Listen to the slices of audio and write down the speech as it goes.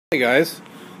Hey guys,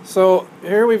 so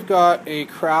here we've got a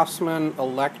Craftsman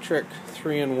electric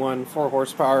 3-in-1 4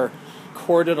 horsepower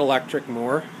corded electric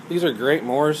mower. These are great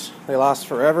mowers, they last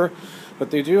forever, but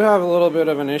they do have a little bit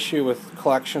of an issue with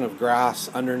collection of grass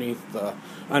underneath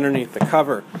the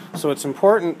cover. So it's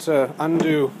important to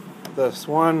undo this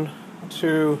 1,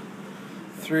 2,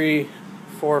 3,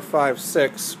 4, 5,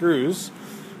 6 screws.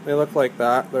 They look like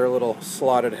that. They're a little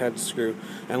slotted head screw.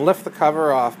 And lift the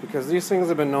cover off because these things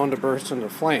have been known to burst into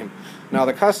flame. Now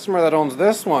the customer that owns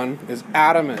this one is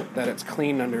adamant that it's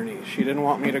clean underneath. She didn't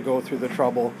want me to go through the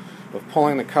trouble of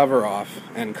pulling the cover off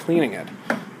and cleaning it.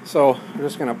 So I'm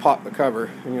just going to pop the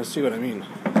cover and you'll see what I mean.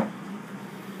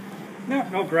 Yeah,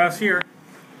 no grass here.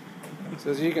 So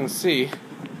as you can see,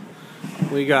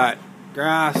 we got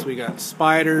grass, we got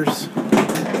spiders.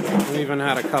 We even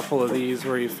had a couple of these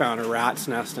where you found a rat's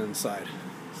nest inside.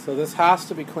 So this has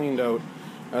to be cleaned out,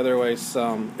 otherwise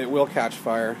it will catch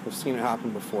fire. I've seen it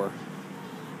happen before.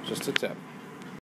 Just a tip.